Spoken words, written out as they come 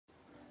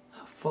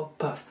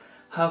Hufflepuff,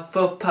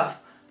 Hufflepuff,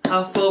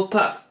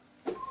 Hufflepuff.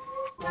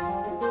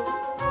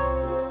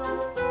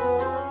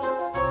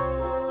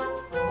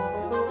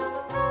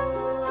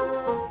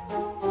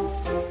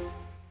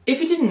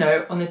 If you didn't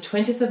know, on the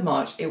 20th of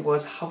March it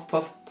was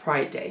Hufflepuff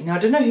Pride Day. Now I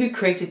don't know who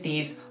created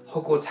these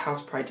Hogwarts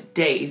House Pride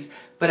days,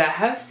 but I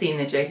have seen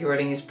that J.K.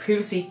 Rowling has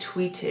previously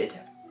tweeted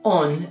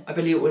on, I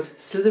believe it was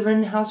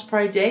Slytherin House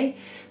Pride Day,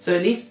 so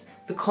at least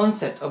the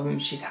concept of them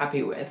she's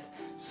happy with.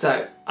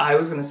 So I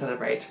was going to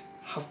celebrate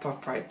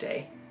Hufflepuff Pride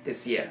Day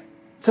this year.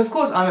 So of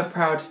course I'm a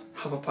proud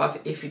Hufflepuff,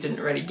 if you didn't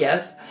already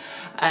guess,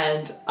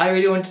 and I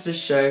really wanted to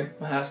show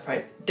my house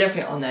pride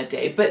definitely on that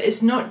day. But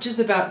it's not just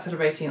about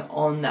celebrating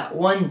on that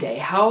one day.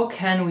 How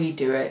can we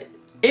do it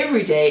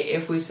every day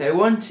if we so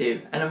want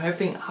to? And I'm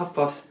hoping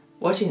Hufflepuffs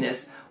watching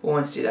this will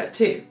want to do that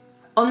too.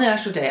 On the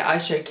actual day I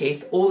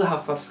showcased all the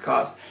Hufflepuff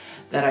scarves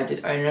that I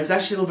did own, and it was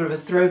actually a little bit of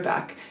a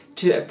throwback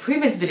to a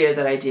previous video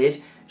that I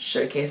did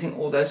showcasing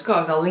all those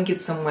scarves. I'll link it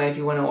somewhere if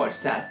you want to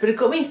watch that. But it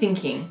got me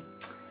thinking,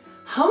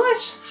 how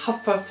much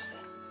Hufflepuff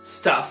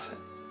stuff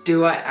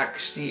do I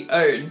actually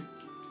own?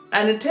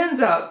 And it turns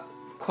out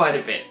it's quite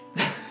a bit.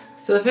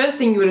 So the first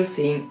thing you would have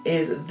seen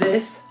is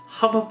this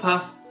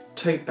Hufflepuff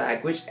tote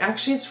bag, which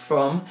actually is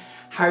from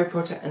Harry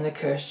Potter and the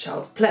Cursed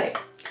Child play.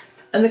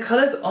 And the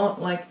colours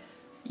aren't like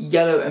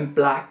yellow and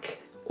black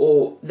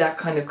or that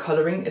kind of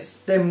colouring.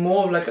 They're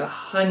more of like a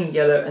honey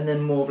yellow and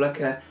then more of like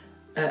a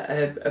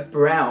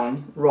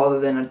brown rather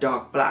than a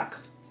dark black.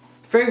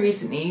 Very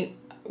recently,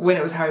 when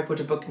it was Harry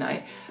Potter book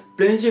night,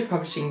 Bloomsbury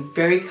Publishing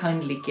very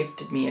kindly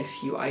gifted me a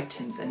few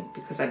items, and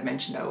because I'd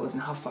mentioned I was in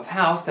Hufflepuff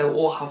House, they were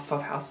all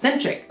Hufflepuff House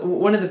centric.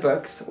 One of the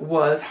books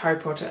was Harry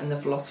Potter and the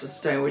Philosopher's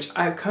Stone, which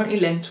I currently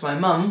lent to my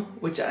mum,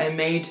 which I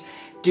made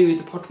do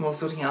the Pottermore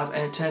Sorting House,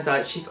 and it turns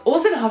out she's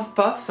also in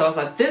Hufflepuff, so I was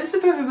like, this is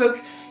the perfect book,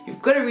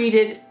 you've got to read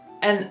it.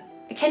 And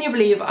can you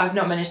believe I've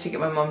not managed to get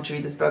my mum to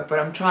read this book, but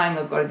I'm trying.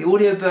 I got the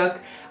audiobook,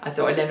 I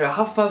thought I'd lend her a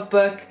Hufflepuff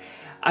book.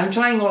 I'm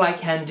trying all I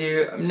can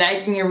do. I'm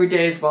nagging every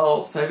day as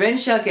well, so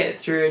eventually I'll get it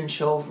through and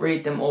she'll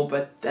read them all,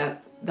 but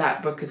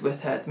that book is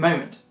with her at the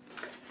moment.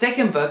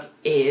 Second book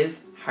is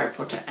Harry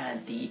Potter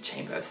and the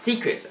Chamber of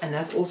Secrets, and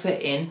that's also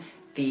in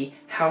the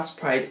House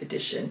Pride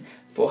edition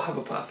for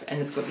Hufflepuff, and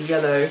it's got the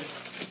yellow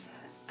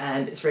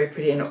and it's very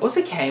pretty, and it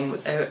also came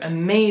with an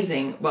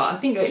amazing, well, I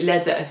think a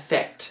leather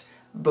effect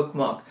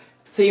bookmark.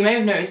 So you may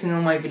have noticed in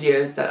all my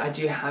videos that I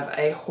do have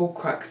a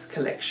Horcrux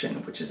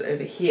collection, which is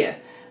over here.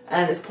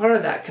 And as part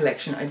of that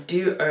collection, I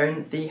do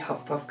own the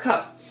Hufflepuff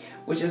Cup,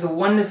 which is a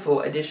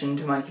wonderful addition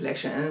to my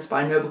collection, and it's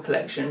by Noble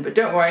Collection. But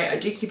don't worry, I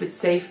do keep it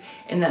safe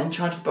in that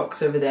enchanted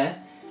box over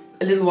there.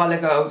 A little while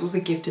ago, I was also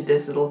gifted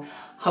this little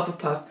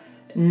Hufflepuff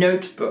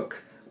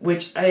notebook,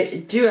 which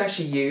I do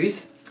actually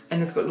use,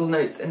 and it's got little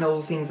notes and all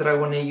the things that I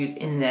want to use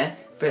in there,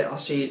 but I'll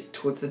show you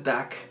towards the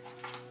back.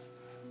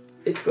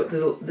 It's got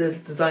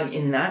the design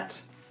in that.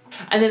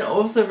 And then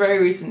also very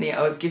recently,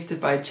 I was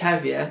gifted by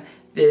Xavier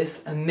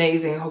this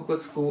amazing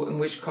Hogwarts School and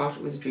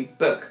Witchcraft Wizardry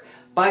book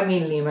by me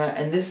and Lima,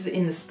 and this is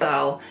in the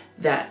style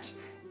that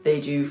they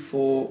do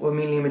for, well,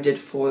 me and Lima did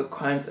for the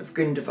Crimes of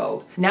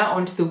Grindelwald. Now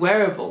onto the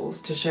wearables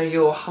to show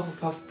your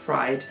Hufflepuff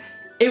Pride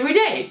every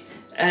day.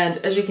 And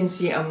as you can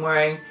see, I'm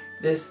wearing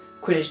this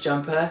Quidditch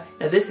jumper.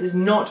 Now this is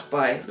not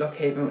by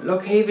Lockhaven.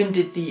 Lockhaven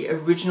did the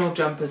original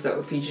jumpers that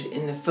were featured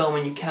in the film,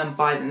 and you can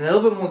buy them. They're a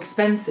little bit more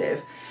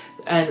expensive.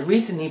 And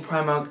recently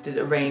Primark did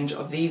a range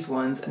of these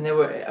ones, and they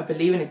were, I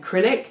believe, in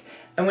acrylic.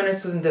 And when I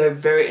saw them, they were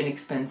very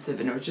inexpensive,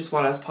 and it was just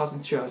while I was passing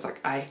through, I was like,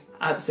 I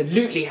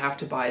absolutely have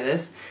to buy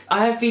this.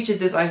 I have featured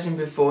this item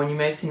before, and you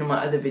may have seen in my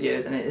other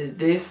videos, and it is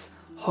this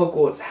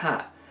Hogwarts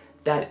hat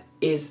that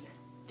is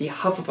the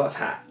Hufflepuff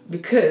hat,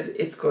 because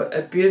it's got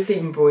a beautifully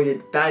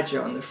embroidered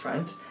badger on the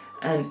front,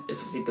 and it's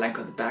obviously blank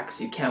on the back,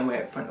 so you can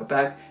wear it front or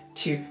back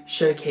to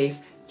showcase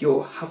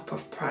your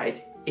Hufflepuff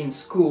Pride in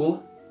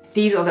school.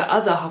 These are the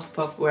other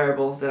Hufflepuff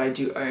wearables that I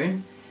do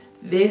own.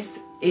 This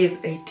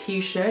is a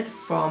t-shirt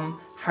from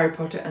Harry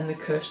Potter and the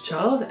Cursed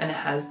Child, and it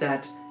has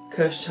that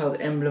Cursed Child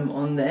emblem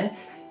on there.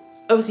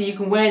 Obviously you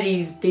can wear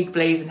these big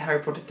blazing Harry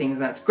Potter things,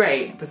 and that's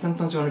great, but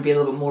sometimes you want to be a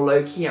little bit more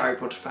low-key Harry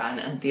Potter fan,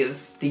 and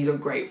these are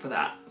great for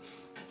that.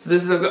 So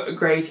this is a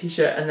grey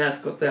t-shirt, and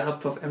that's got the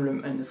Hufflepuff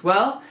emblem in as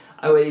well.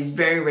 I wear these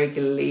very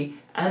regularly,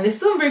 and they're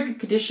still in very good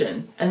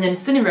condition. And then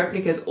Cine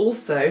Replicas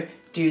also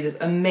do this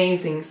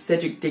amazing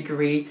Cedric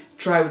Diggory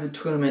Triwizard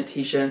Tournament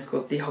t-shirt. It's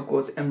got the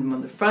Hogwarts emblem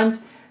on the front.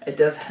 It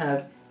does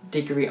have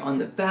Diggory on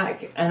the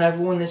back, and I've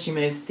worn this, you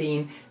may have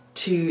seen,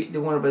 to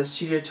the Warner Bros.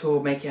 Studio Tour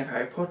Making of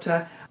Harry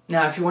Potter.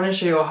 Now if you want to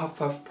show your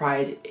Hufflepuff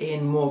Pride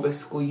in more of a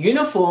school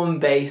uniform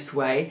based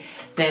way,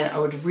 then I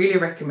would really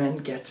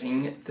recommend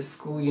getting the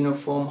school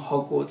uniform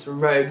Hogwarts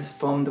robes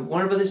from the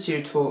Warner Bros.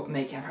 Studio Tour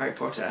Making of Harry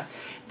Potter.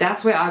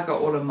 That's where I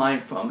got all of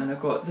mine from, and I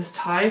got this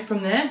tie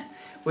from there,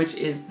 which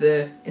is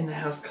the In the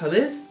House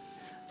colours.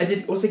 I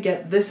did also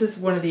get, this is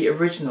one of the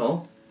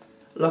original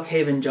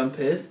Lockhaven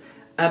jumpers,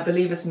 I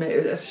believe it's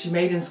actually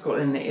made in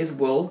Scotland. It is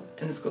wool,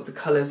 and it's got the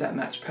colours that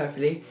match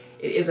perfectly.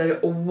 It is a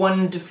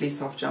wonderfully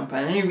soft jumper,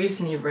 and I only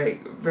recently,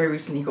 very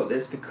recently got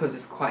this because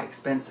it's quite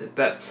expensive,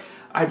 but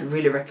I'd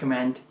really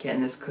recommend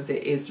getting this because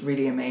it is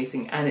really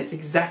amazing, and it's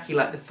exactly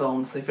like the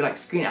film. So if you like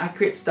screen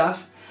accurate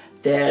stuff,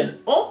 then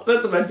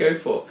that's what I'd go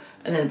for.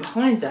 And then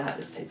behind that,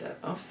 let's take that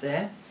off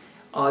there,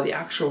 are the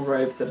actual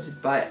robes that I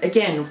did buy,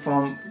 again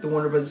from the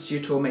Warner Brothers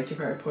Studio Tour Making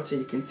Harry Potter.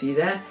 You can see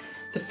there.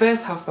 The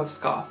first Hufflepuff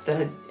scarf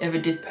that I ever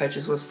did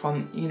purchase was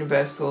from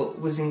Universal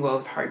Wizarding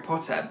World of Harry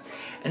Potter,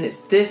 and it's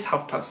this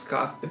Hufflepuff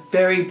scarf,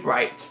 very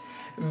bright,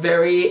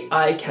 very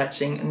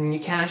eye-catching, and you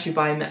can actually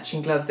buy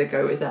matching gloves that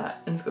go with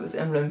that, and it's got this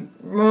emblem.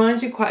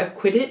 Reminds me quite of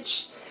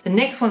Quidditch. The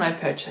next one I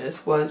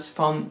purchased was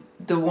from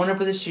the Warner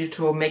Brothers Studio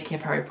Tour Making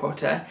of Harry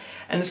Potter,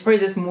 and it's probably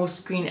this more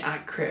screen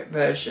accurate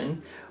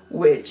version,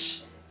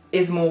 which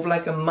is more of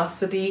like a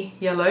mustardy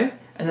yellow,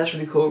 and that's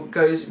really cool. It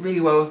goes really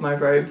well with my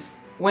robes.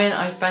 When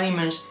I finally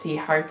managed to see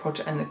Harry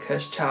Potter and the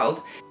Cursed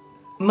Child,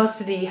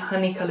 mustardy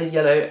honey coloured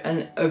yellow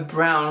and a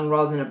brown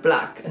rather than a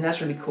black, and that's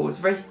really cool. It's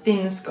a very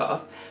thin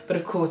scarf, but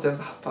of course there was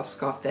a Hufflepuff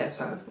scarf there,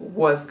 so I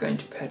was going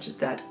to purchase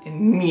that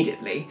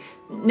immediately.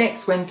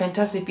 Next, when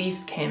Fantastic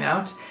Beasts came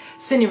out,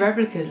 Cine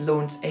Replicas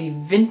launched a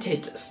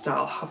vintage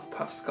style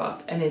Hufflepuff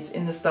scarf, and it's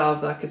in the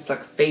style of it's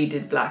like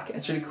faded black.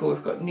 It's really cool.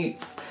 It's got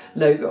Newt's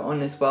logo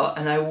on as well,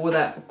 and I wore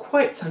that for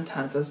quite some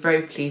time, so I was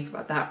very pleased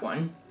about that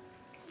one.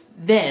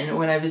 Then,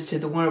 when I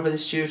visited the Warner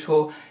Brothers Studio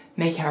Tour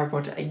Making Harry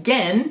Potter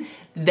again,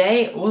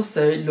 they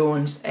also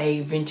launched a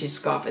vintage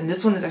scarf, and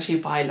this one is actually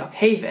by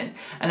Lockhaven,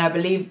 and I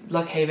believe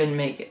Lockhaven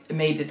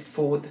made it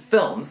for the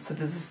films, so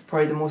this is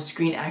probably the more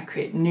screen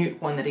accurate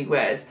Newt one that he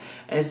wears,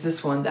 and it's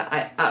this one that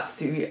I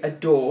absolutely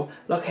adore.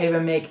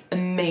 Lockhaven make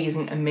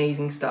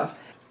amazing stuff.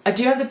 I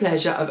do have the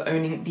pleasure of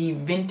owning the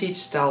vintage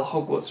style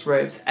Hogwarts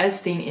robes as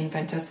seen in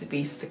Fantastic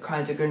Beasts: The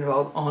Crimes of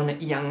Grindelwald on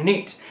young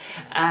Newt,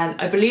 and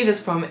I believe it's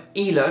from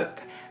Elope.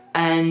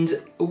 And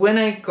when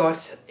I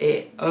got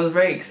it, I was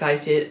very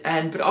excited,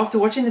 but after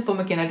watching the film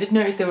again, I did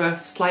notice there were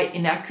slight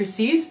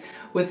inaccuracies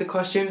with the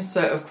costumes,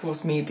 so of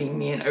course, me being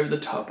me and over the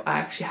top, I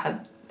actually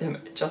had them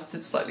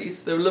adjusted slightly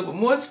so they were a little bit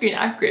more screen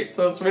accurate,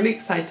 so I was really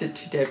excited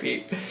to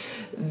debut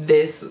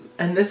this.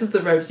 And this is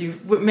the robes. You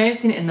may have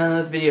seen it in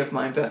another video of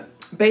mine, but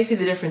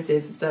basically the difference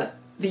is that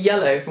the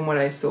yellow, from what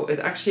I saw, is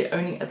actually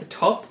only at the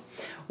top,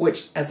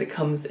 which as it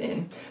comes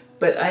in,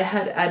 but I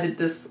had added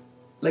this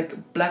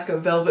like black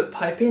velvet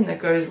piping that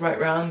goes right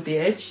around the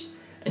edge,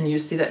 and you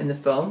see that in the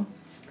film,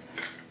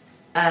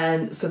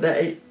 and so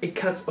that it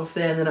cuts off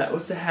there. And then I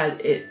also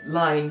had it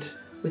lined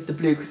with the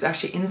blue, because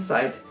actually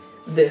inside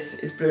this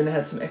is blue, and I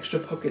had some extra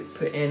pockets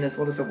put in as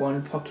well as a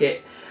one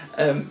pocket,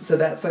 so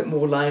that's like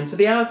more lined. So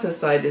the outer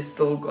side is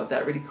still got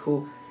that really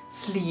cool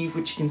sleeve,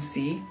 which you can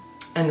see,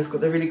 and it's got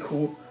the really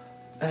cool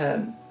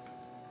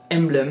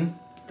emblem,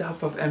 the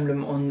Hufflepuff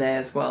emblem on there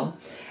as well.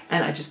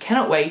 And I just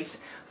cannot wait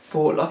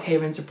for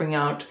Lockhaven to bring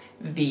out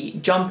the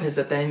jumpers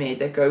that they made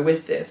that go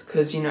with this,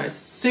 because you know, as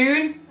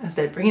soon as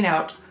they bring it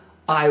out,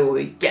 I will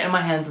be getting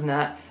my hands on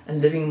that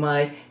and living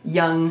my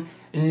young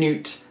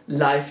Newt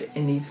life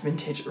in these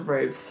vintage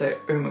robes. So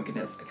oh my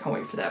goodness, I can't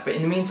wait for that. But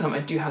in the meantime, I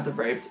do have the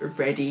robes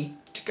ready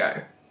to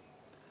go.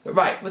 But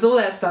right, with all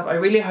that stuff, I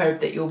really hope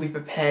that you'll be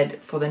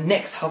prepared for the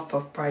next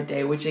Hufflepuff Pride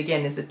Day, which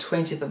again is the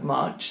 20th of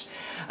March.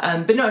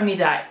 But not only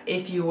that,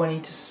 if you're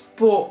wanting to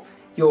sport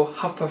your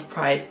Hufflepuff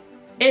Pride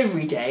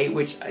every day,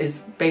 which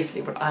is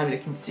basically what I'm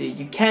looking to do,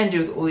 you can do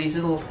with all these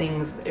little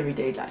things every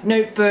day, like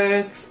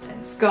notebooks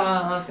and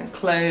scarves and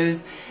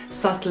clothes,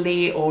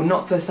 subtly or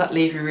not so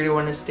subtly. If you really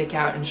want to stick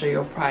out and show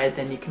your pride,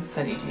 then you can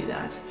certainly do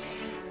that.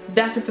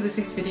 That's it for this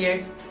week's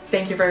video.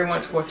 Thank you very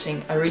much for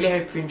watching. I really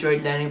hope you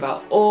enjoyed learning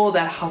about all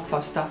that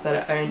Hufflepuff stuff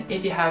that I own.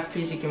 If you have,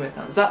 please give me a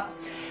thumbs up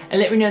and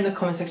let me know in the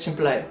comment section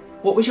below.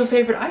 What was your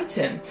favourite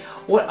item?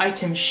 What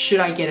item should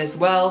I get as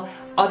well?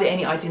 Are there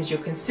any items you're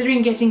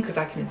considering getting? Because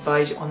I can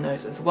advise you on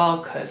those as well,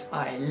 because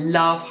I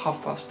love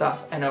Hufflepuff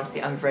stuff, and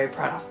obviously I'm very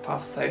proud of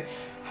Hufflepuff, so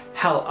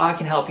hell, I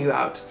can help you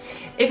out.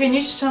 If you're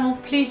new to the channel,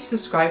 please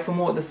subscribe for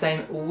more of the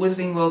same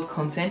Wizarding World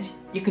content.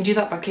 You can do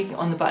that by clicking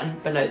on the button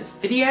below this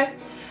video,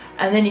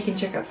 and then you can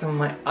check out some of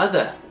my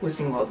other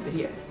Wizarding World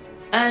videos.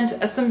 And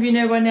as some of you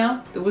know by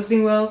now, the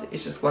Wizarding World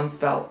is just one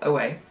spell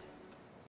away.